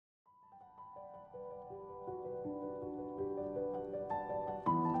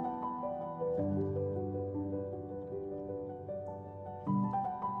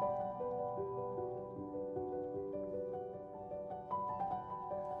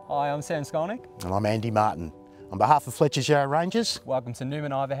Hi, I'm Sam Skolnick. And I'm Andy Martin. On behalf of Fletchers Yarra Rangers, Welcome to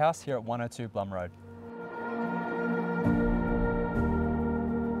Newman-Iva House here at 102 Blumm Road.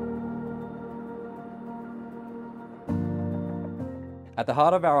 At the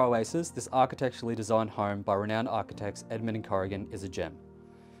heart of our oasis, this architecturally designed home by renowned architects Edmond and Corrigan is a gem.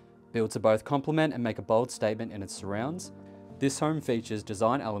 Built to both complement and make a bold statement in its surrounds, this home features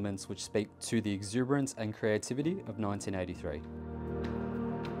design elements which speak to the exuberance and creativity of 1983.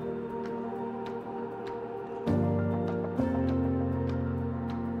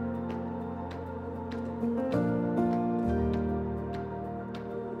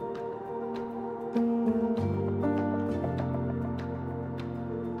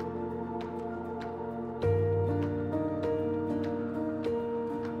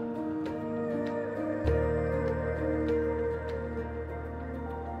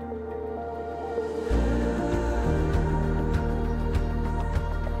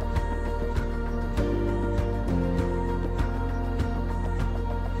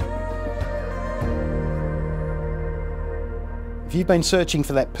 if you've been searching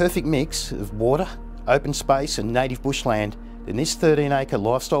for that perfect mix of water, open space and native bushland, then this 13-acre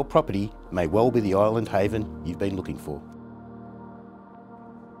lifestyle property may well be the island haven you've been looking for.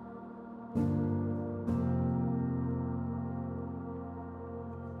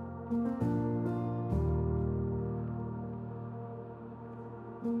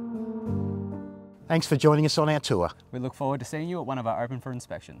 Thanks for joining us on our tour. We look forward to seeing you at one of our open for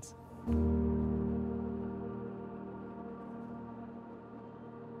inspections.